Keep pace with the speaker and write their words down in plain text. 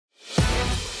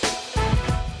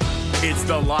It's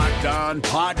the Locked On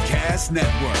Podcast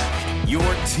Network, your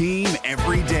team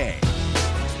every day.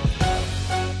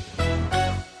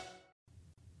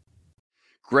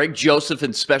 Greg Joseph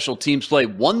and special teams play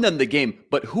won them the game,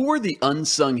 but who are the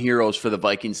unsung heroes for the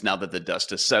Vikings now that the dust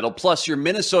has settled? Plus, your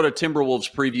Minnesota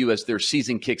Timberwolves preview as their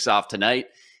season kicks off tonight.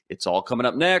 It's all coming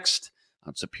up next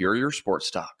on Superior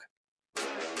Sports Talk.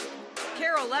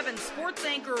 KARE 11 sports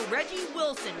anchor Reggie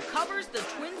Wilson covers the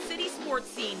Twin City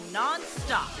sports scene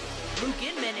nonstop. Luke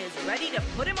Inman is ready to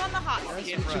put him on the hot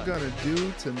seat. That's what you're going to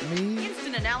do to me?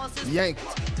 Instant analysis. Yanked.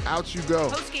 Out you go.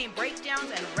 Post-game breakdowns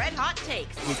and red hot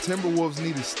takes. The Timberwolves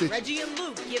need a stitch. Reggie and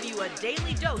Luke give you a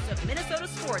daily dose of Minnesota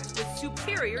sports with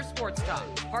superior sports talk.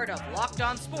 Part of Locked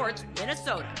On Sports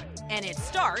Minnesota. And it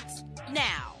starts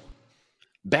now.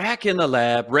 Back in the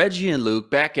lab, Reggie and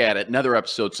Luke back at it. Another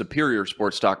episode, Superior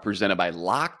Sports Talk, presented by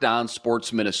Locked On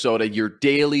Sports Minnesota, your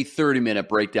daily 30-minute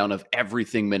breakdown of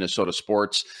everything Minnesota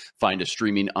sports. Find us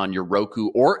streaming on your Roku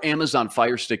or Amazon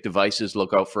Fire Stick devices.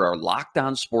 Look out for our Locked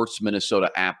On Sports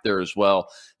Minnesota app there as well.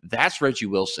 That's Reggie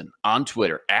Wilson on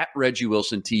Twitter, at Reggie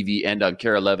Wilson TV, and on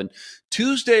KARE 11.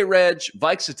 Tuesday, Reg,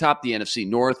 Vikes atop the NFC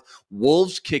North.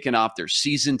 Wolves kicking off their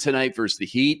season tonight versus the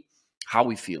Heat. How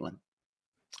we feeling?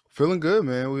 Feeling good,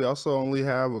 man. We also only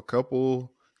have a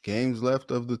couple games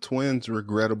left of the Twins'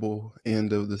 regrettable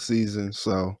end of the season.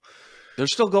 So they're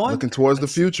still going? Looking towards the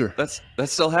future. That's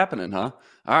still happening, huh?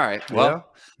 All right.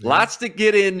 Well, lots to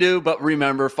get into, but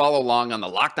remember, follow along on the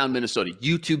Locked On Minnesota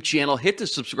YouTube channel. Hit the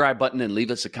subscribe button and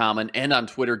leave us a comment. And on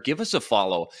Twitter, give us a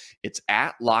follow. It's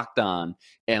at Locked On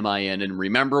MIN. And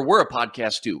remember, we're a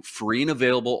podcast too. Free and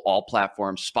available, all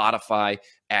platforms, Spotify,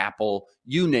 Apple,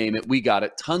 you name it. We got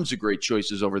it. Tons of great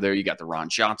choices over there. You got the Ron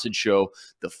Johnson Show,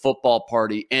 the Football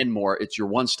Party, and more. It's your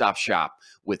one-stop shop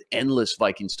with endless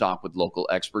Vikings talk with local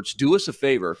experts. Do us a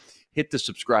favor. Hit the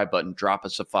subscribe button. Drop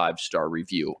us a 5-star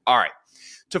review. All right.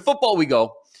 To football we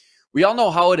go. We all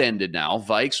know how it ended now.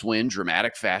 Vikes win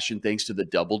dramatic fashion thanks to the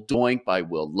double doink by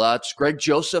Will Lutz. Greg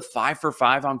Joseph, 5 for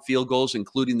 5 on field goals,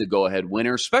 including the go-ahead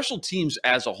winner. Special teams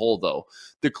as a whole, though,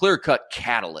 the clear-cut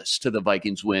catalyst to the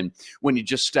Vikings win. When you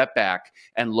just step back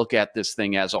and look at this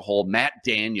thing as a whole, Matt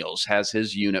Daniels has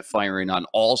his unit firing on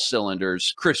all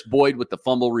cylinders. Chris Boyd with the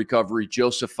fumble recovery.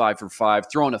 Joseph, 5 for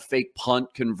 5, throwing a fake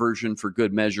punt conversion for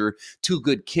good measure. 2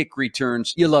 good kick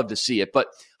returns. You love to see it, but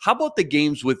how about the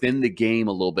games within the game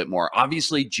a little bit more?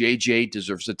 Obviously, JJ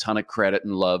deserves a ton of credit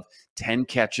and love. 10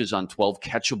 catches on 12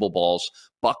 catchable balls.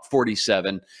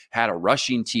 $147, had a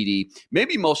rushing TD.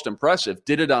 Maybe most impressive,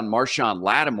 did it on Marshawn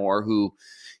Lattimore, who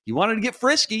he wanted to get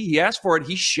frisky. He asked for it.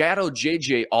 He shadowed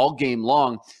JJ all game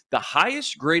long. The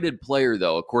highest graded player,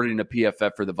 though, according to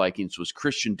PFF for the Vikings, was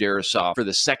Christian Darrisaw for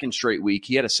the second straight week.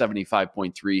 He had a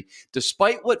 75.3.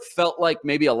 Despite what felt like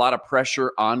maybe a lot of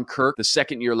pressure on Kirk, the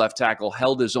second-year left tackle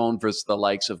held his own versus the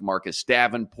likes of Marcus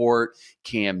Davenport,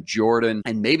 Cam Jordan,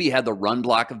 and maybe had the run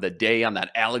block of the day on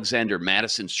that Alexander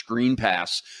Madison screen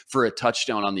pass for a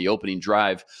touchdown on the opening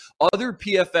drive. Other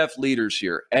PFF leaders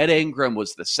here, Ed Ingram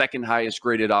was the second highest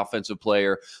graded offensive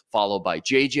player, followed by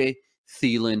JJ,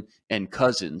 Thielen, and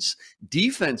Cousins.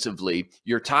 Defensively,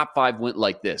 your top 5 went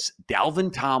like this.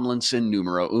 Dalvin Tomlinson,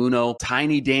 numero uno.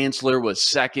 Tiny Dantzler was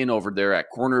second over there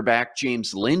at cornerback.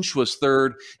 James Lynch was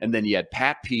third. And then you had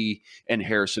Pat P. and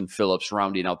Harrison Phillips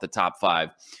rounding out the top 5.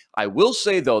 I will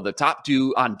say, though, the top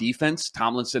 2 on defense,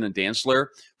 Tomlinson and Dantzler,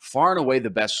 far and away the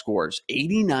best scores,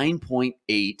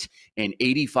 89.8 and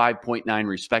 85.9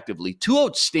 respectively. 2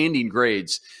 outstanding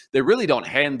grades. They really don't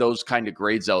hand those kind of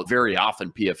grades out very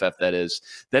often, PFF that is.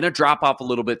 Then a drop off a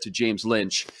little bit to James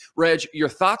Lynch. Reg, your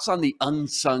thoughts on the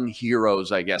unsung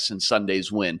heroes, I guess, in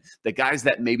Sunday's win? The guys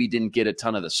that maybe didn't get a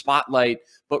ton of the spotlight,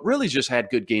 but really just had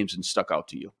good games and stuck out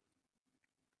to you.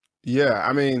 Yeah,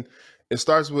 I mean, it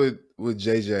starts with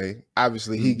JJ.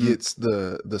 Obviously, he gets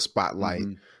the spotlight,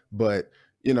 but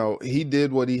you know, he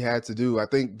did what he had to do. I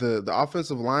think the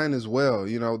offensive line as well.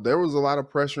 You know, there was a lot of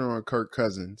pressure on Kirk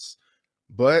Cousins,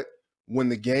 but when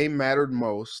the game mattered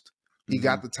most, he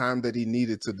got the time that he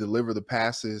needed to deliver the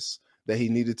passes that he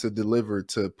needed to deliver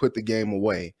to put the game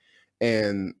away,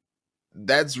 and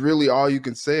that's really all you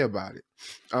can say about it.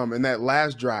 In that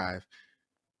last drive,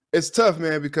 it's tough,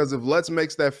 man, because if Lutz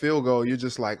makes that field goal, you're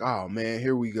just like, oh, man,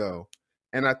 here we go.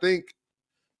 And I think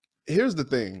here's the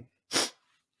thing.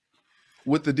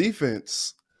 With the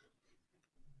defense,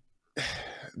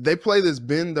 they play this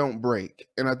bend, don't break.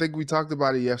 And I think we talked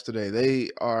about it yesterday. They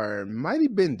are mighty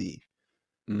bendy.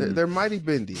 They're mighty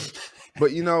bendy.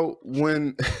 But, you know,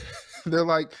 when they're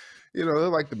like, you know, they're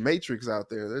like the Matrix out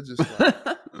there. They're just like,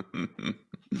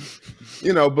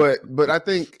 you know, but I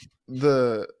think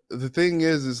the thing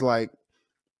is like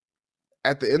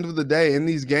at the end of the day, in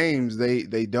these games,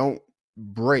 they don't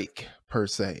break per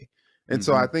se. And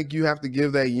so I think you have to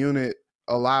give that unit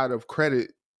a lot of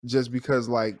credit just because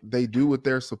like they do what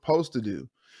they're supposed to do.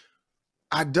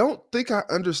 I don't think I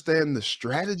understand the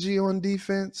strategy on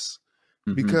defense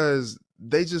because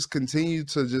they just continue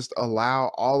to just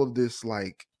allow all of this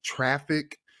like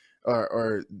traffic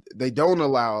or they don't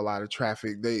allow a lot of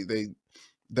traffic.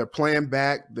 They're playing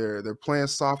back, they're playing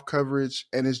soft coverage,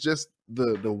 and it's just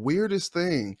the weirdest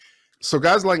thing. So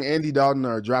guys like Andy Dalton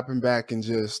are dropping back and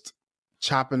just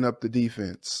chopping up the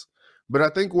defense. But I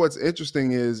think what's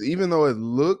interesting is even though it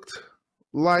looked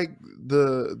like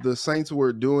the Saints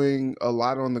were doing a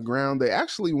lot on the ground, they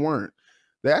actually weren't.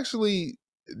 They actually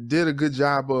did a good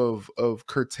job of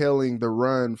curtailing the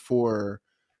run for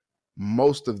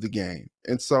most of the game.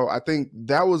 And so I think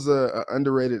that was a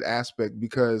underrated aspect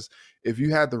because if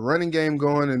you had the running game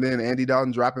going and then Andy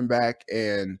Dalton dropping back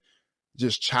and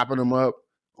just chopping them up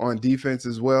on defense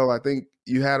as well, I think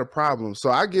you had a problem. So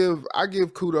I give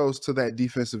kudos to that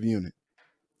defensive unit.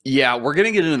 Yeah, we're going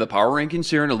to get into the power rankings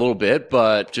here in a little bit,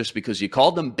 but just because you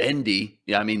called them bendy,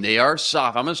 yeah, I mean, they are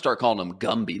soft. I'm going to start calling them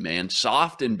Gumby, man.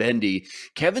 Soft and bendy.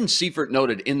 Kevin Seifert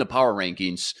noted in the power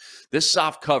rankings, this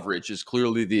soft coverage is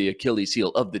clearly the Achilles heel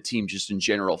of the team just in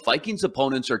general. Vikings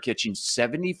opponents are catching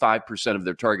 75% of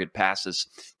their target passes,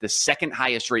 the second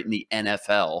highest rate in the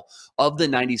NFL. Of the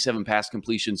 97 pass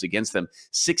completions against them,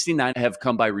 69 have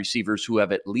come by receivers who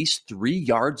have at least 3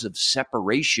 yards of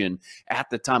separation at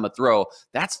the time of throw.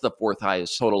 That's the 4th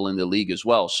highest total in the league as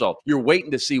well. So you're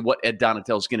waiting to see what Ed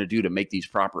Donatel is going to do to make these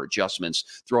proper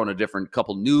adjustments, throwing a different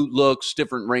couple new looks,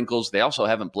 different wrinkles. They also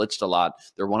haven't blitzed a lot.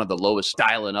 They're one of the lowest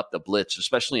dialing up the blitz,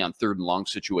 especially on 3rd and long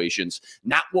situations.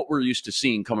 Not what we're used to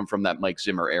seeing coming from that Mike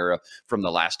Zimmer era from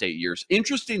the last 8 years.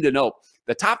 Interesting to note,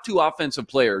 the top 2 offensive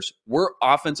players were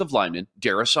offensive linemen,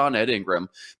 Darrisaw and Ed Ingram,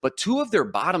 but 2 of their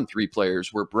bottom 3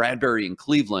 players were Bradbury and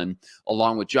Cleveland,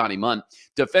 along with Johnny Munn.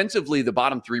 Defensively, the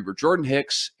bottom 3 were Jordan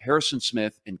Hicks, Harrison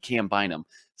Smith, and Cam Bynum.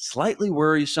 Slightly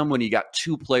worrisome when you got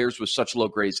 2 players with such low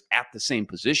grades at the same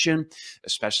position,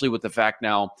 especially with the fact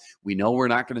now we know we're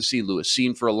not going to see Lewis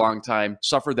Cine for a long time.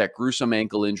 Suffered that gruesome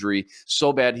ankle injury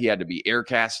so bad he had to be air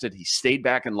casted. He stayed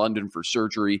back in London for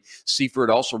surgery.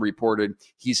 Seifert also reported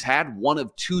he's had 1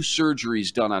 of 2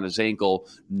 surgeries done on his ankle.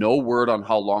 No word on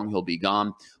how long he'll be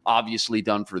gone. Obviously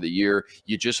done for the year.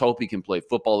 You just hope he can play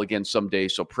football again someday,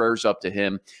 so prayers up to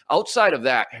him. Outside of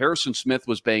that, Harrison Smith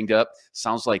was banged up.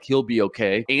 Sounds like he'll be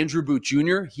okay. Andrew Booth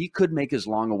Jr., he could make his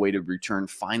long-awaited return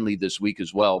finally this week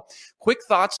as well. Quick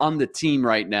thoughts on the team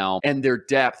right now and their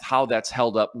depth, how that's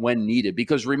held up when needed.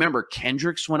 Because remember,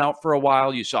 Kendricks went out for a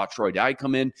while. You saw Troy Dye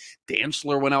come in.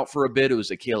 Dantzler went out for a bit. It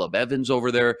was a Caleb Evans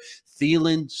over there.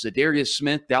 Thielen, Za'Darius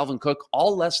Smith, Dalvin Cook,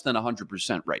 all less than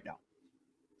 100% right now.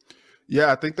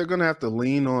 Yeah, I think they're going to have to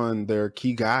lean on their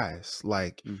key guys.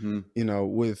 Like, you know,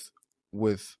 with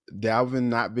Dalvin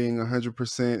not being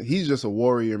 100%, he's just a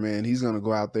warrior, man. He's going to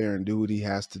go out there and do what he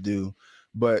has to do.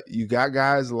 But you got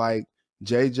guys like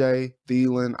JJ,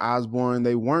 Thielen, Osborne.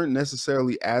 They weren't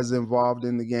necessarily as involved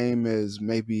in the game as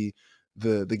maybe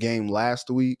the game last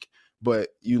week. But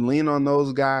you lean on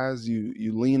those guys. You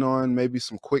lean on maybe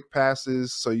some quick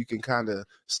passes so you can kind of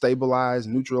stabilize,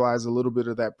 neutralize a little bit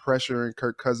of that pressure in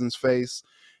Kirk Cousins' face.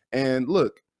 And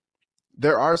look,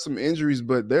 there are some injuries,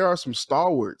 but there are some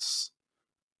stalwarts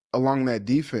along that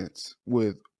defense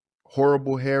with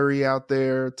Horrible Harry out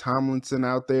there, Tomlinson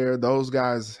out there. Those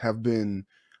guys have been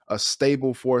a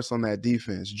stable force on that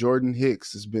defense. Jordan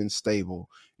Hicks has been stable.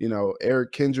 You know,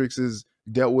 Eric Kendricks has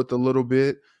dealt with a little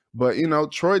bit. But, you know,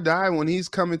 Troy Dye, when he's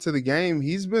coming to the game,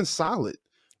 he's been solid.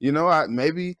 You know,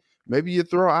 maybe you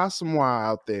throw Asamoah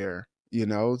out there, you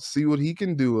know, see what he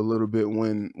can do a little bit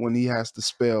when he has to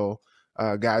spell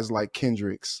guys like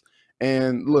Kendricks.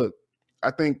 And look,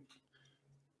 I think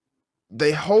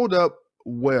they hold up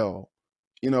well,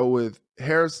 you know, with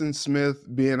Harrison Smith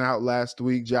being out last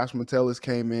week. Josh Metellus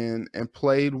came in and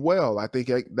played well. I think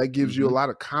that gives you a lot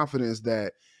of confidence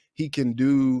that he can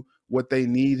do what they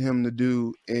need him to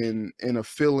do in a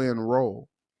fill-in role.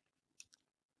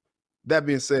 That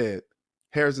being said,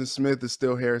 Harrison Smith is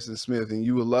still Harrison Smith, and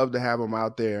you would love to have him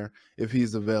out there if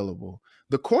he's available.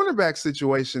 The cornerback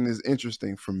situation is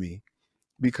interesting for me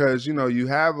because, you know, you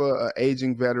have a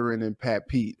aging veteran in Pat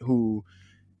Pete who,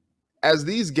 as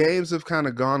these games have kind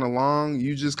of gone along,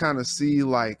 you just kind of see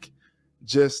like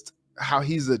just how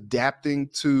he's adapting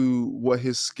to what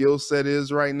his skill set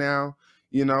is right now.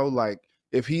 You know, like,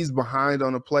 if he's behind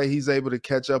on a play, he's able to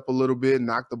catch up a little bit,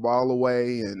 knock the ball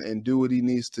away, and do what he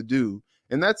needs to do.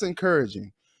 And that's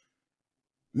encouraging.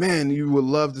 man, you would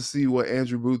love to see what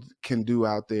Andrew Booth can do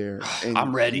out there. And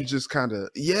I'm ready. You just kind of,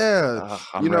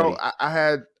 I'm ready.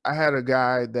 I had a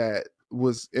guy that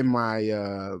was in my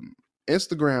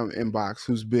Instagram inbox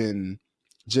who's been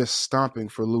just stomping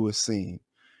for Lewis Seen.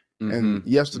 And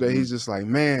yesterday he's just like,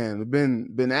 man, I've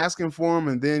been asking for him,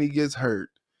 and then he gets hurt.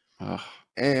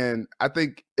 And I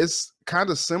think it's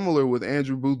kind of similar with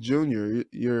Andrew Booth Jr.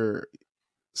 You're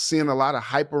seeing a lot of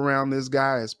hype around this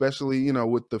guy, especially,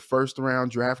 with the first round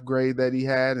draft grade that he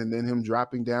had and then him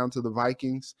dropping down to the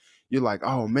Vikings. You're like,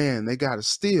 oh man, they got a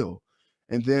steal.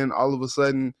 And then all of a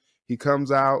sudden he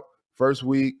comes out first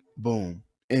week, boom,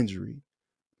 injury.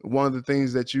 One of the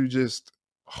things that you just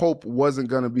hope wasn't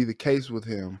going to be the case with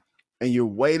him. And you're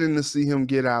waiting to see him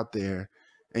get out there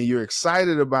and you're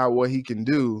excited about what he can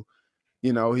do.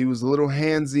 He was a little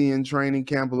handsy in training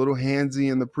camp, a little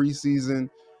handsy in the preseason.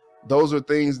 Those are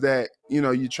things that,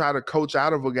 you try to coach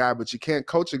out of a guy, but you can't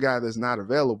coach a guy that's not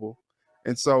available.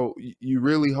 And so you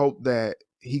really hope that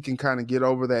he can kind of get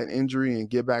over that injury and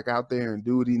get back out there and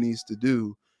do what he needs to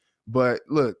do. But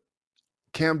look,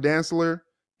 Cam Dantzler,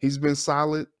 he's been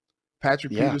solid.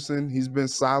 Patrick Peterson, he's been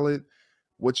solid.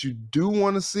 What you do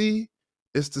want to see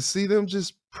is to see them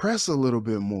just press a little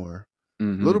bit more, a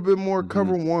little bit more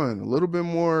cover one, a little bit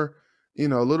more, a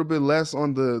little bit less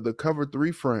on the cover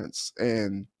three fronts.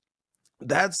 And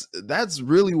that's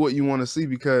really what you want to see,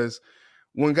 because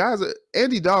when guys,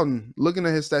 Andy Dalton, looking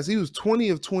at his stats, he was 20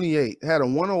 of 28, had a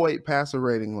 108 passer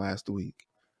rating last week.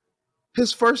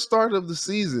 His first start of the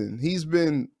season, he's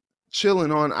been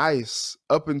chilling on ice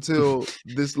up until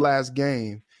this last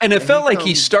game. And it felt like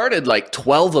he started like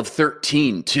 12 of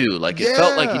 13 too. Like it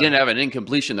felt like he didn't have an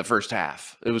incompletion the first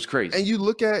half. It was crazy. And you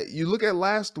look at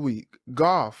last week,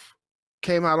 Goff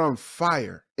came out on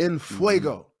fire, in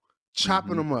fuego,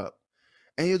 chopping them up.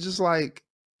 And you're just like,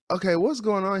 okay, what's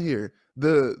going on here?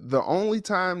 The only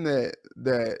time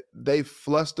that they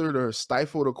flustered or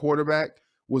stifled a quarterback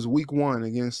was week 1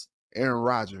 against Aaron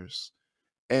Rodgers.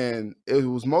 And it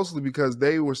was mostly because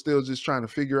they were still just trying to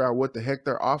figure out what the heck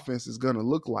their offense is going to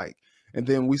look like. And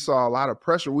then we saw a lot of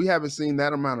pressure. We haven't seen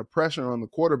that amount of pressure on the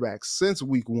quarterback since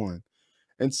week 1.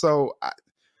 And so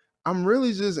I'm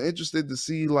really just interested to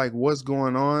see like what's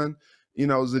going on.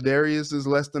 Zadarius is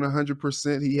less than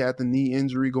 100%. He had the knee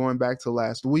injury going back to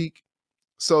last week.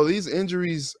 So these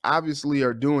injuries obviously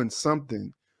are doing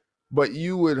something, but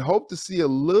you would hope to see a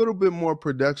little bit more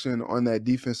production on that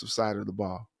defensive side of the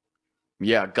ball.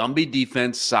 Yeah, Gumby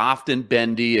defense, soft and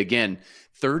bendy. Again,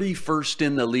 31st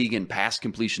in the league in pass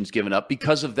completions given up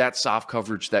because of that soft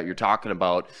coverage that you're talking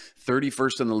about.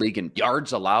 31st in the league in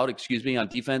yards allowed, on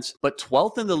defense, but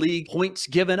 12th in the league points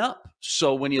given up.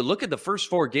 So when you look at the first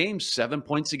 4 games, 7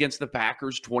 points against the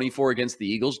Packers, 24 against the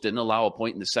Eagles, didn't allow a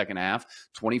point in the second half,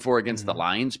 24 against the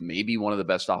Lions, maybe one of the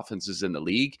best offenses in the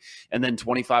league, and then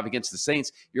 25 against the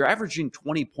Saints. You're averaging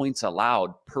 20 points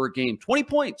allowed per game, 20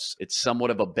 points. It's somewhat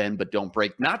of a bend but don't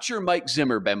break. Not your Mike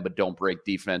Zimmer bend but don't break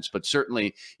defense, but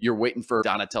certainly you're waiting for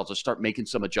Donatel to start making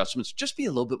some adjustments. Just be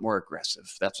a little bit more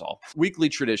aggressive. That's all. Weekly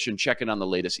tradition, checking on the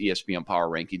latest ESPN Power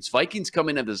Rankings. Vikings come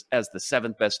in as the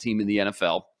 7th best team in the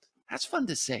NFL. That's fun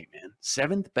to say, man.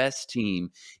 7th best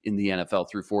team in the NFL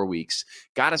through 4 weeks.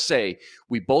 Gotta say,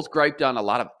 we both griped on a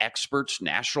lot of experts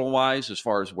national-wise as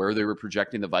far as where they were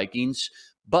projecting the Vikings.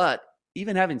 But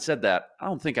even having said that, I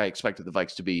don't think I expected the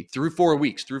Vikes to be, through 4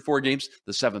 weeks, through 4 games,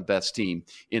 the 7th best team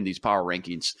in these power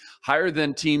rankings. Higher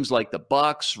than teams like the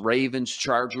Bucks, Ravens,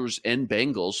 Chargers, and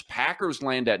Bengals. Packers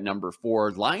land at number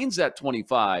 4, Lions at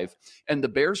 25, and the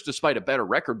Bears, despite a better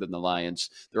record than the Lions,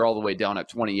 they're all the way down at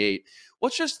 28.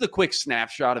 What's just the quick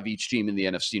snapshot of each team in the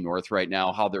NFC North right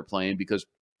now, how they're playing? Because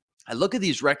I look at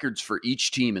these records for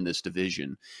each team in this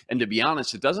division, and to be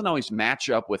honest, it doesn't always match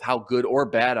up with how good or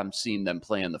bad I'm seeing them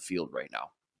play on the field right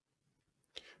now.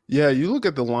 Yeah, you look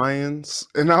at the Lions,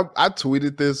 and I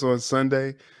tweeted this on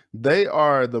Sunday. They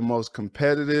are the most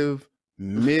competitive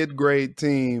mid-grade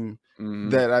team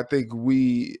that I think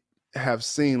we have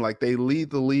seen. Like, they lead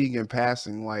the league in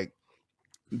passing. Like,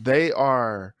 they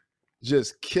are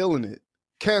just killing it.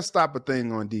 Can't stop a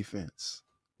thing on defense.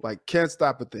 Like, can't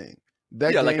stop a thing.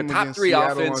 That like a top 3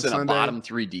 Seattle offense and Sunday, a bottom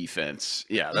 3 defense.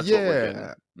 Yeah, that's what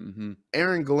we're getting.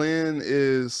 Aaron Glenn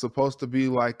is supposed to be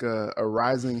like a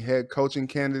rising head coaching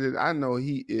candidate. I know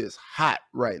he is hot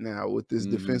right now with this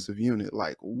defensive unit.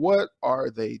 Like, what are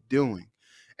they doing?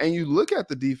 And you look at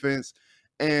the defense,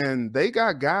 and they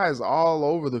got guys all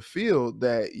over the field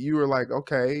that you were like,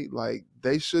 okay, like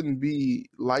they shouldn't be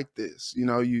like this. You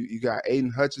got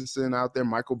Aiden Hutchinson out there,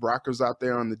 Michael Brocker's out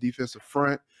there on the defensive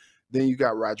front. Then you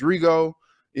got Rodrigo,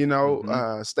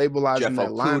 stabilizing Jeff that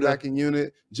Okudah. linebacking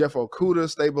unit. Jeff Okudah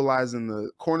stabilizing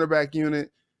the cornerback unit.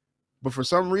 but for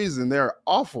some reason they're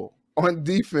awful on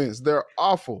defense. They're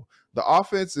awful. The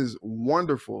offense is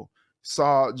wonderful.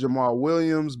 Saw Jamal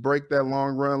Williams break that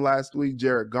long run last week.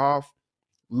 Jared Goff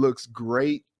looks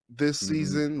great this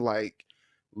season. Like,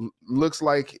 looks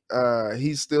like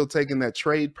he's still taking that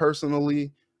trade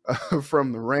personally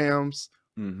from the Rams,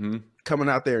 coming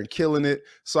out there and killing it.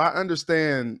 So I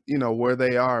understand, where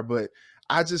they are, but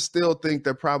I just still think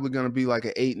they're probably going to be like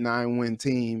an 8-9 win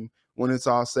team when it's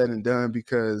all said and done,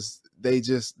 because they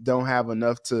just don't have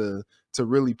enough to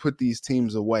really put these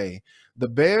teams away. The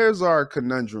Bears are a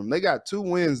conundrum. They got 2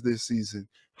 wins this season,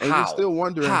 and you're still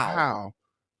wondering how.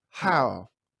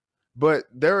 But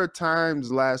there are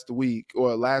times last week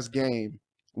or last game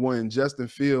when Justin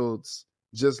Fields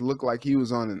just looked like he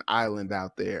was on an island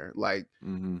out there. Like,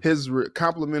 his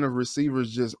complement of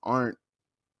receivers just aren't,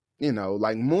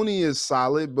 like Mooney is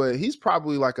solid, but he's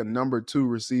probably like a number 2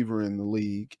 receiver in the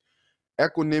league.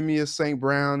 Equanimous St.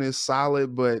 Brown is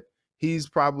solid, but he's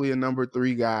probably a number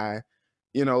 3 guy.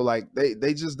 Like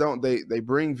they just don't, they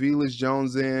bring Velus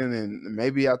Jones in, and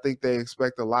maybe I think they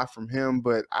expect a lot from him,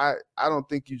 but I don't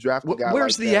think you draft a guy.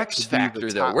 Where's like the that X factor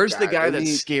though? Where's the guy that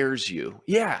scares you?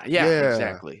 Yeah,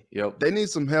 exactly. Yep. They need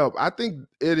some help. I think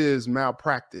it is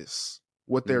malpractice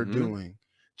what they're doing,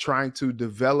 trying to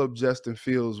develop Justin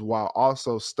Fields while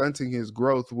also stunting his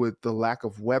growth with the lack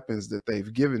of weapons that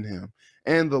they've given him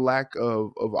and the lack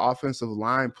of offensive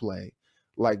line play.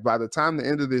 Like, by the time the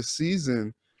end of this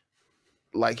season,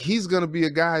 like, he's going to be a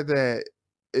guy that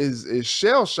is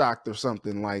shell shocked or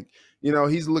something. Like,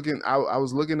 he's looking, I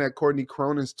was looking at Courtney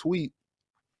Cronin's tweet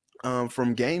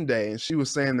from game day, and she was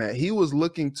saying that he was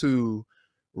looking to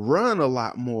run a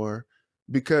lot more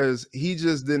because he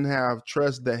just didn't have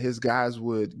trust that his guys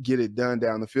would get it done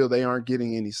down the field. They aren't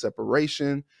getting any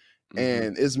separation,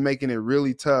 and it's making it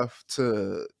really tough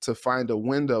to find a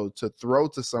window to throw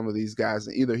to some of these guys.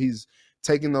 And either he's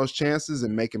taking those chances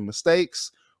and making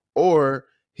mistakes, or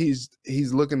he's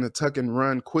looking to tuck and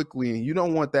run quickly, and you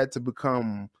don't want that to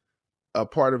become a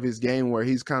part of his game where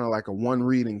he's kind of like a one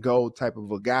read and go type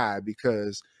of a guy,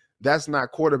 because that's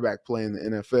not quarterback play in the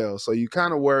NFL. So you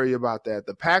kind of worry about that.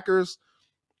 The Packers,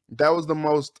 that was the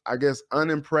most, I guess,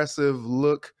 unimpressive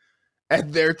look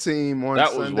at their team on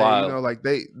Sunday. Was wild. Like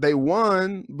they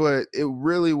won, but it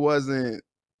really wasn't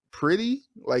pretty.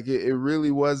 Like it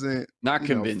really wasn't not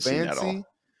convincing fancy at all.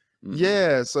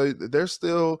 Yeah, so they're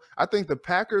still, I think the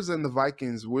Packers and the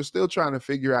Vikings, we're still trying to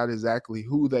figure out exactly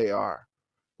who they are.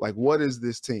 Like, what is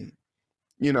this team?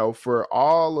 For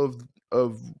all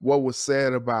of what was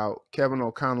said about Kevin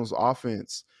O'Connell's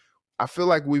offense, I feel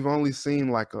like we've only seen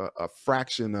like a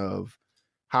fraction of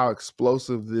how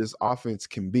explosive this offense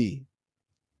can be.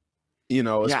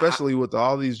 Especially with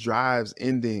all these drives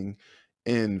ending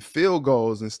in field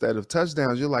goals instead of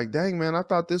touchdowns. You're like, dang, man, I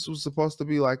thought this was supposed to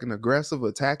be like an aggressive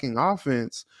attacking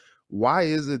offense. Why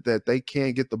is it that they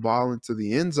can't get the ball into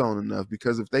the end zone enough?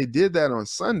 Because if they did that on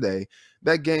Sunday,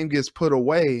 that game gets put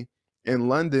away in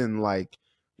London like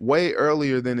way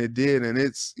earlier than it did. And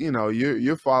it's,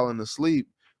 you're falling asleep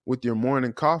with your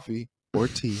morning coffee or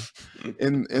tea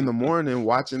in the morning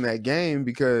watching that game,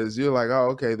 because you're like, oh,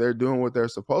 okay, they're doing what they're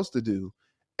supposed to do.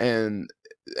 And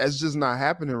that's just not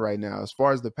happening right now. As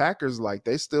far as the Packers, like,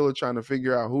 they still are trying to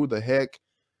figure out who the heck,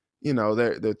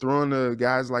 they're throwing to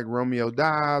guys like Romeo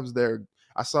Doubs.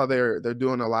 I saw they're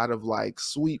doing a lot of like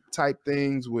sweep type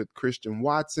things with Christian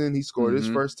Watson. He scored his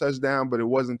first touchdown, but it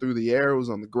wasn't through the air; it was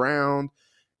on the ground.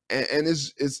 And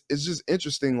it's just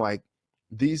interesting. Like,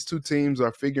 these two teams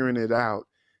are figuring it out,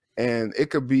 and it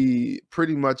could be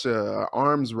pretty much a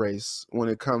arms race when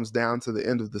it comes down to the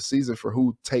end of the season for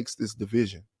who takes this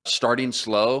division. Starting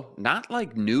slow, not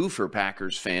like new for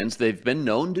Packers fans. They've been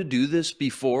known to do this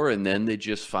before, and then they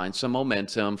just find some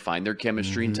momentum, find their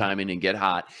chemistry and timing, and get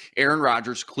hot. Aaron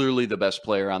Rodgers, clearly the best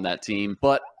player on that team.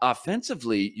 But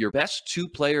offensively, your best 2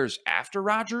 players after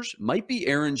Rodgers might be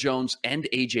Aaron Jones and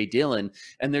A.J. Dillon,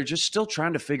 and they're just still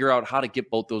trying to figure out how to get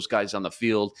both those guys on the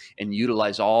field and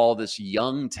utilize all this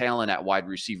young talent at wide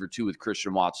receiver, too, with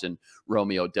Christian Watson,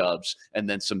 Romeo Doubs, and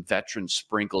then some veterans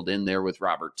sprinkled in there with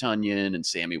Robert Tonyan and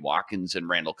Sammy Watkins and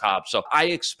Randall Cobb. So I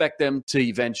expect them to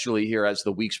eventually, here as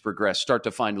the weeks progress, start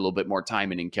to find a little bit more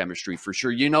timing and chemistry for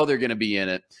sure. They're going to be in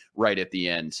it right at the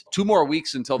end. 2 more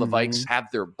weeks until the Vikes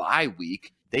have their bye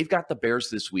week. They've got the Bears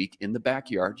this week in the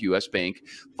backyard, US Bank,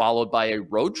 followed by a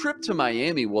road trip to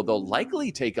Miami, where they'll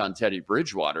likely take on Teddy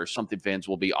Bridgewater, something fans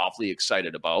will be awfully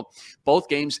excited about. Both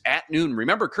games at noon.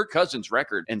 Remember, Kirk Cousins'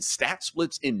 record and stat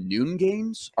splits in noon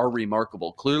games are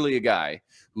remarkable. Clearly a guy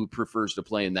who prefers to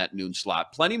play in that noon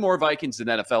slot. Plenty more Vikings than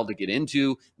NFL to get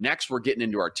into. Next, we're getting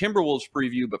into our Timberwolves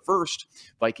preview. But first,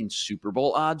 Vikings Super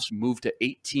Bowl odds moved to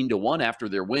 18-1 after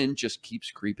their win. Just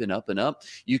keeps creeping up and up.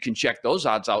 You can check those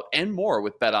odds out and more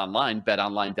with BetOnline,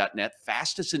 betonline.net.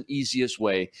 Fastest and easiest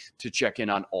way to check in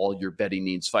on all your betting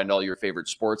needs. Find all your favorite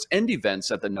sports and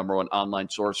events at the #1 online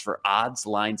source for odds,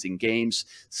 lines, and games,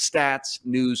 stats,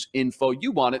 news, info.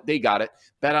 You want it, they got it.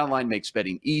 BetOnline makes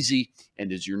betting easy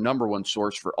and is your #1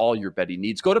 source for all your betting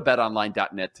needs. Go to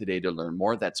betonline.net today to learn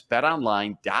more. That's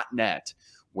betonline.net,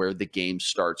 where the game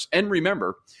starts. And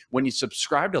remember, when you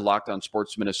subscribe to Locked On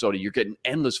Sports Minnesota, you're getting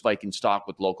endless Vikings talk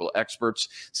with local experts.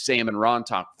 Sam and Ron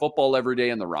talk football every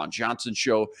day on the Ron Johnson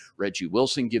Show. Reggie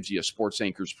Wilson gives you a sports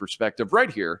anchor's perspective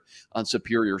right here on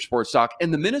Superior Sports Talk.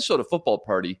 And the Minnesota Football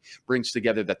Party brings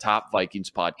together the top Vikings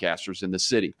podcasters in the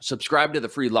city. Subscribe to the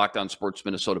free Locked On Sports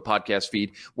Minnesota podcast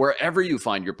feed wherever you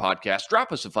find your podcast.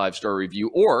 Drop us a 5-star review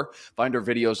or find our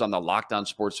videos on the Locked On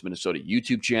Sports Minnesota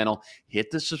YouTube channel.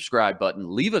 Hit the subscribe button.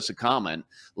 Leave us a comment.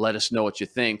 Let us know what you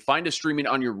think. Find us streaming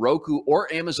on your Roku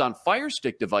or Amazon Fire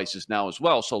Stick devices now as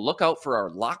well. So look out for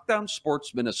our Locked On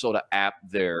Sports Minnesota app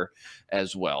there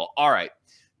as well. All right.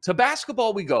 To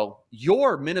basketball we go.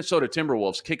 Your Minnesota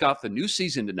Timberwolves kick off the new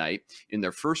season tonight in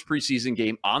their first preseason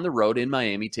game on the road in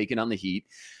Miami, taking on the Heat.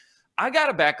 I got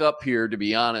to back up here, to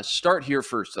be honest. Start here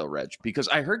first, though, Reg, because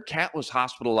I heard Cat was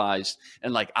hospitalized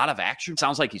and, out of action.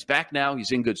 Sounds like he's back now.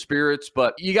 He's in good spirits,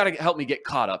 but you got to help me get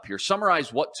caught up here.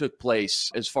 Summarize what took place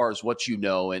as far as what you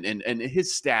know and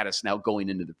his status now going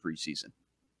into the preseason.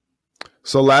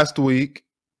 So last week,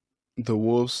 the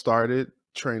Wolves started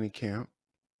training camp.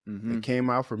 Mm-hmm. It came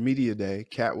out for media day.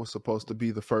 Cat was supposed to be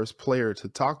the first player to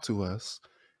talk to us.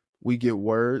 We get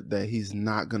word that he's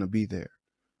not going to be there.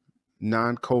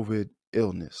 Non-COVID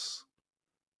illness.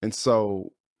 And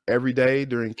so every day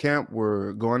during camp,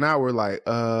 we're going out. We're like,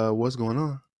 what's going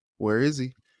on? Where is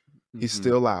he? He's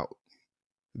still out.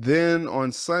 Then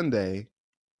on Sunday,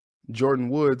 Jordan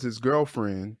Woods, his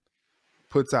girlfriend,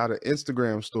 puts out an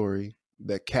Instagram story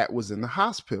that Cat was in the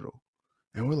hospital.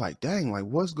 And we're like, dang,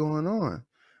 what's going on?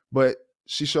 But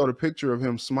she showed a picture of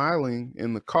him smiling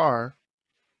in the car.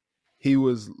 He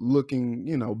was looking,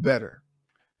 better.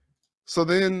 So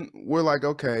then we're like,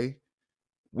 okay,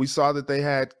 we saw that they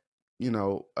had,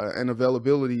 an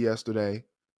availability yesterday.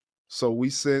 So we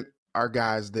sent our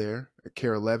guys there at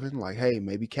Care 11, hey,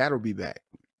 maybe Cat will be back.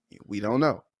 We don't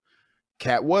know.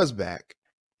 Cat was back.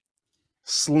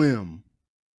 Slim.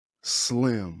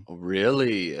 Oh,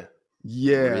 really?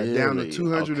 Yeah, really? Down to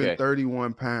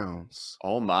 231 pounds.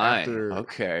 Oh, my.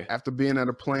 After being at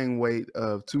a playing weight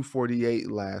of 248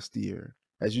 last year,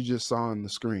 as you just saw on the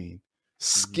screen.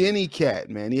 Skinny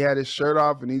Cat, man. He had his shirt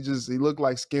off and he looked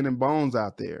like skin and bones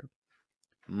out there.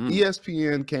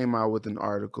 ESPN came out with an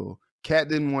article. Cat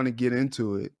didn't want to get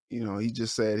into it. He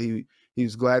just said he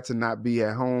was glad to not be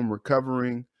at home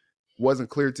recovering. Wasn't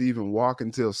clear to even walk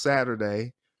until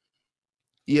Saturday.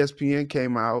 ESPN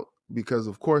came out because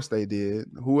of course they did.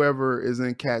 Whoever is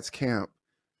in Cat's camp,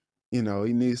 he's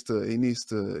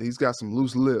got some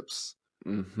loose lips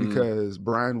because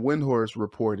Brian Windhorst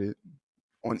reported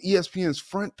on ESPN's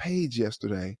front page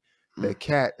yesterday that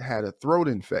Cat had a throat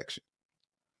infection.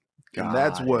 And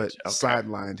that's what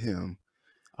sidelined him.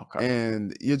 Okay.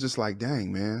 And you're just like,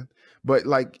 dang, man. But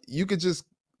you could just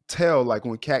tell,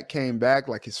 when Cat came back,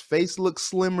 his face looked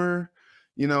slimmer,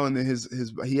 and then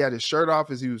he had his shirt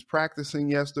off as he was practicing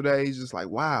yesterday. He's just like,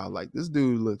 wow, this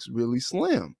dude looks really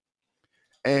slim.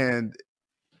 And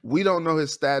we don't know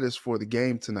his status for the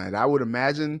game tonight. I would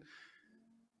imagine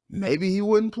maybe he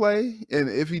wouldn't play. And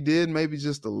if he did, maybe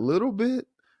just a little bit.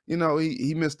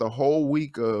 He missed a whole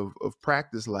week of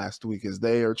practice last week as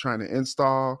they are trying to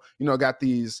install, got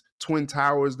these twin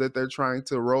towers that they're trying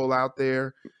to roll out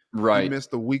there. Right. He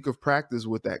missed a week of practice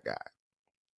with that guy,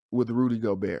 with Rudy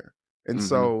Gobert. And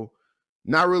so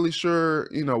not really sure,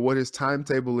 what his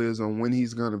timetable is on when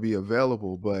he's going to be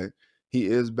available, but he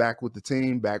is back with the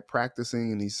team, back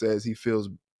practicing. And he says he feels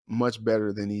much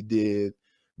better than he did.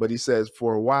 But he says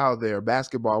for a while there,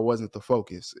 basketball wasn't the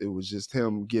focus. It was just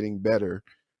him getting better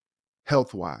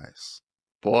health-wise.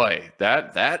 Boy,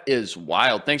 that is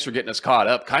wild. Thanks for getting us caught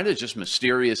up. Kind of just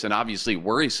mysterious and obviously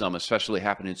worrisome, especially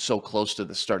happening so close to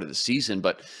the start of the season.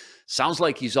 But Sounds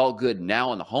like he's all good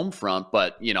now on the home front,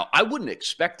 but, I wouldn't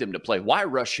expect him to play. Why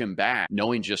rush him back,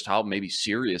 knowing just how maybe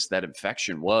serious that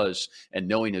infection was and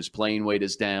knowing his playing weight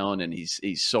is down and he's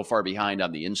so far behind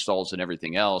on the installs and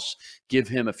everything else? Give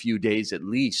him a few days at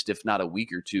least, if not a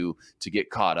week or two, to get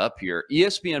caught up here.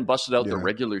 ESPN busted out the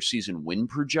regular season win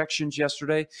projections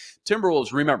yesterday.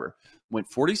 Timberwolves, remember, went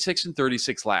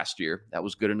 46-36 last year. That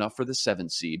was good enough for the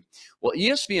 7th seed. Well,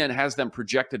 ESPN has them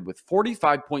projected with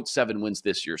 45.7 wins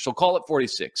this year. So call it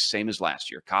 46, same as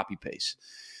last year, copy paste.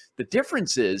 The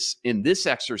difference is in this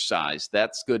exercise,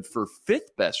 that's good for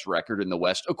 5th best record in the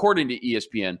West, according to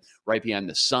ESPN, right behind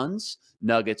the Suns,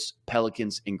 Nuggets,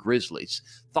 Pelicans, and Grizzlies.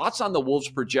 Thoughts on the Wolves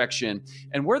projection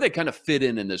and where they kind of fit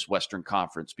in this Western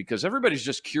Conference? Because everybody's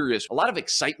just curious. A lot of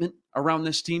excitement around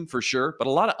this team for sure, but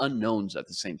a lot of unknowns at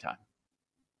the same time.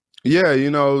 Yeah, it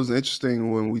was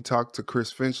interesting when we talked to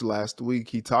Chris Finch last week.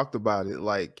 He talked about it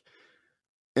like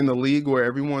in the league where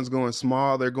everyone's going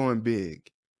small, they're going big.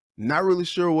 Not really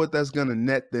sure what that's going to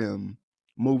net them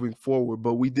moving forward,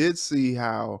 but we did see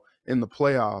how in the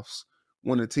playoffs,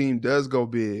 when a team does go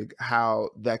big, how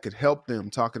that could help them.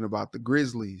 Talking about the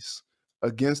Grizzlies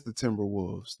against the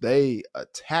Timberwolves, they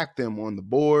attacked them on the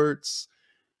boards.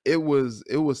 It was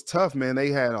tough, man. They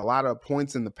had a lot of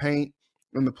points in the paint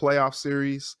in the playoff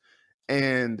series.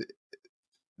 And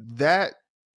that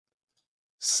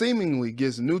seemingly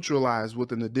gets neutralized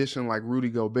with an addition like Rudy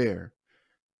Gobert.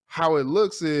 How it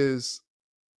looks is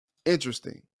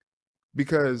interesting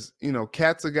because,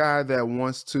 Cat's a guy that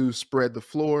wants to spread the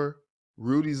floor.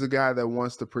 Rudy's a guy that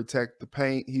wants to protect the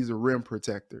paint. He's a rim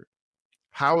protector.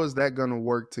 How is that going to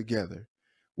work together?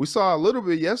 We saw a little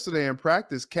bit yesterday in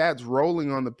practice, Cat's rolling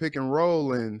on the pick and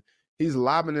roll, and he's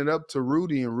lobbing it up to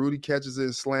Rudy, and Rudy catches it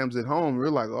and slams it home. We're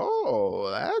like, oh,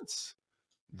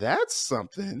 that's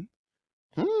something.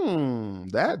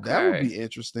 That would be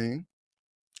interesting.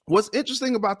 What's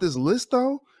interesting about this list,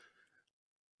 though,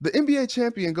 the NBA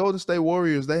champion Golden State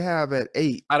Warriors, they have at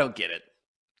 8. I don't get it.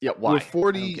 Yeah, why? With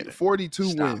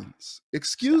 42 wins.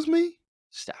 Excuse me?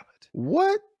 Stop it.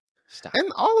 What? Stop.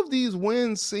 And all of these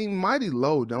wins seem mighty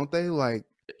low, don't they? Like,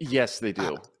 yes, they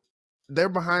do. They're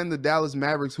behind the Dallas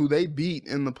Mavericks, who they beat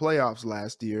in the playoffs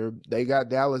last year. They got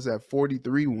Dallas at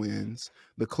 43 wins.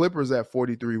 The Clippers at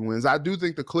 43 wins. I do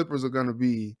think the Clippers are going to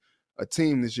be a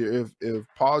team this year if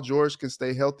Paul George can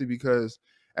stay healthy, because,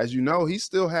 as you know, he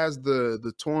still has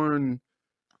the torn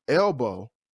elbow.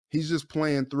 He's just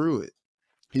playing through it.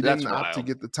 He didn't opt to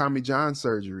get the Tommy John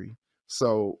surgery,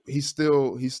 so he's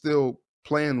still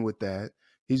playing with that.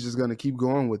 He's just going to keep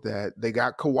going with that. They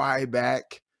got Kawhi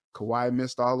back. Kawhi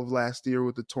missed all of last year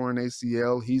with the torn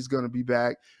ACL. He's going to be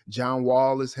back. John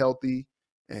Wall is healthy,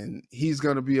 and he's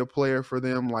going to be a player for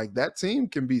them. Like, that team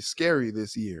can be scary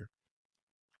this year.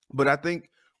 But I think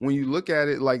when you look at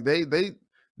it, like they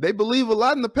believe a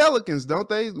lot in the Pelicans, don't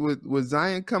they? With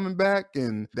Zion coming back,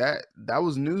 and that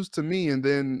was news to me. And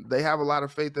then they have a lot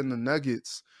of faith in the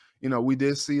Nuggets. We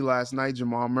did see last night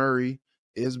Jamal Murray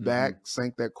is back,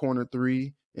 sank that corner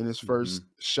 3 in his first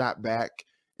shot back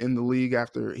in the league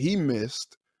after he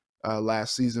missed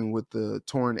last season with the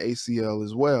torn ACL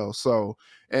as well. So,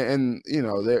 and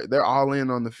they're all in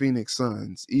on the Phoenix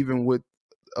Suns, even with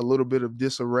a little bit of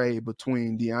disarray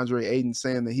between DeAndre Ayton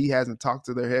saying that he hasn't talked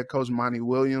to their head coach, Monty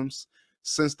Williams,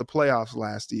 since the playoffs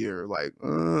last year. Like,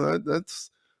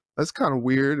 that's kind of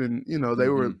weird. And, they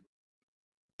were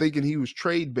thinking he was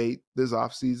trade bait this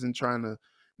offseason, trying to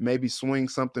maybe swing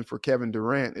something for Kevin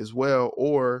Durant as well.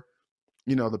 Or,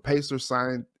 the Pacers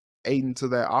signed Ayton to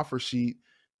that offer sheet,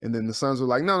 and then the Suns were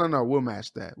like, no, we'll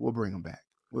match that. We'll bring him back.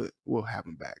 We'll have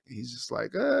him back. He's just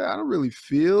like, I don't really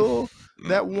feel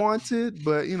that wanted,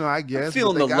 but I guess I'm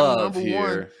feeling the love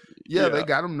here. Yeah, they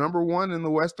got him number 1 in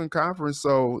the Western Conference,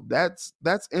 so that's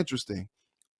interesting.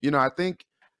 I think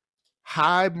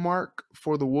high mark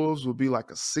for the Wolves will be like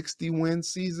a 60-win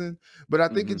season, but I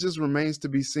think it just remains to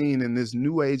be seen in this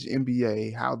new age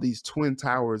NBA how these twin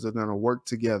towers are going to work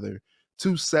together.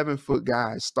 2 7-foot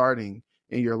guys starting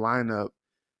in your lineup.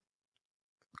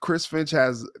 Chris Finch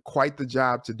has quite the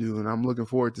job to do, and I'm looking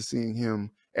forward to seeing him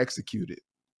execute it.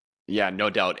 Yeah, no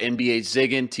doubt. NBA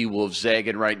zigging, T-Wolves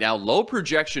zagging right now. Low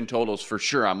projection totals for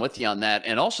sure. I'm with you on that.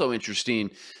 And also interesting,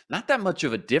 not that much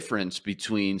of a difference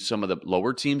between some of the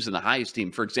lower teams and the highest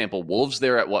team. For example, Wolves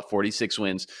there at 46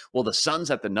 wins. Well, the Suns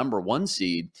at the number 1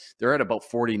 seed, they're at about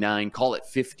 49, call it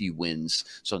 50 wins.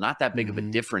 So not that big of a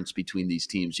difference between these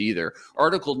teams either.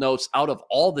 Article notes, out of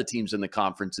all the teams in the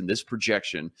conference in this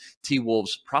projection,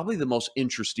 T-Wolves probably the most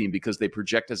interesting because they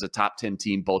project as a top 10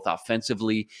 team both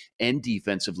offensively and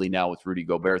defensively. now with Rudy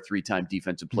Gobert, 3-time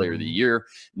Defensive Player of the Year,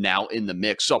 now in the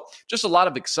mix. So just a lot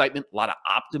of excitement, a lot of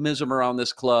optimism around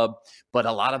this club, but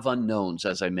a lot of unknowns,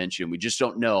 as I mentioned. We just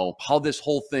don't know how this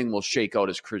whole thing will shake out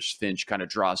as Chris Finch kind of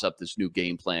draws up this new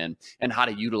game plan and how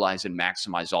to utilize and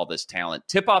maximize all this talent.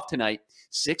 Tip-off tonight,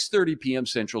 6:30 p.m.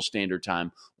 Central Standard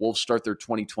Time. Wolves start their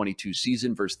 2022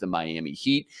 season versus the Miami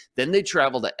Heat. Then they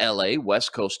travel to L.A.,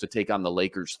 West Coast, to take on the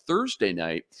Lakers Thursday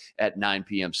night at 9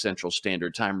 p.m. Central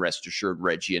Standard Time. Rest assured,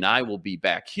 Reggie and I will be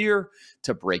back here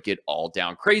to break it all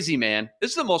down. Crazy, man.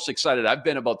 This is the most excited I've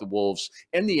been about the Wolves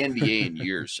and the NBA in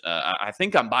years. I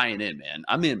think I'm buying in, man.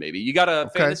 I'm in, baby. You got a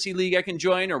fantasy league I can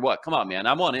join or what? Come on, man.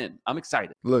 I'm on in. I'm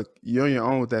excited. Look, you're on your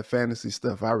own with that fantasy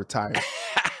stuff. I retired.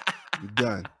 You're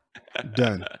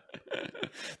done.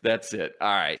 That's it. All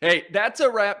right. Hey, that's a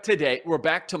wrap today. We're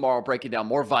back tomorrow breaking down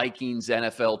more Vikings,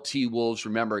 NFL, T-Wolves.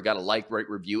 Remember, got to like, rate,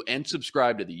 review, and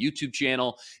subscribe to the YouTube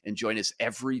channel. And join us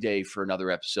every day for another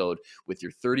episode with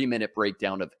your 30-minute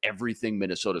breakdown of everything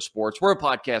Minnesota sports. We're a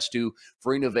podcast too,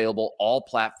 free and available, all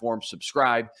platforms.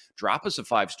 Subscribe, drop us a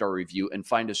 5-star review, and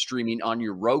find us streaming on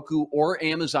your Roku or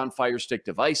Amazon Fire Stick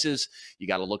devices. You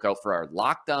got to look out for our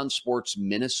Locked On Sports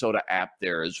Minnesota app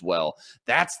there as well.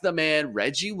 That's the man,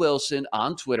 Reggie Wilson,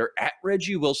 on Twitter at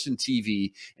Reggie Wilson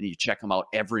TV, and you check him out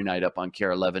every night up on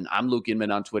KARE 11. I'm Luke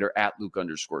Inman on Twitter at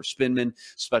Luke_Spinman.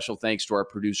 Special thanks to our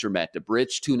producer, Matt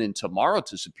DeBrich. Tune in tomorrow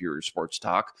to Superior Sports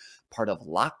Talk, part of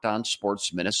Locked On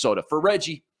Sports Minnesota. For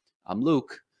Reggie, I'm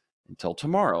Luke. Until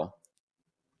tomorrow,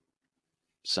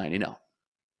 signing out.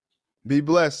 Be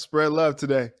blessed. Spread love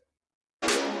today.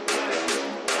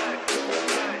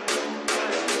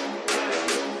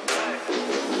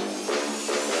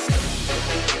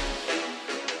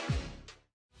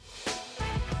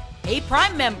 Hey,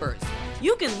 Prime members,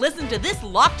 you can listen to this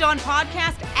Locked On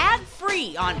podcast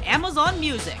ad-free on Amazon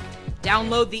Music.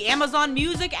 Download the Amazon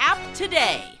Music app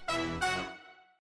today.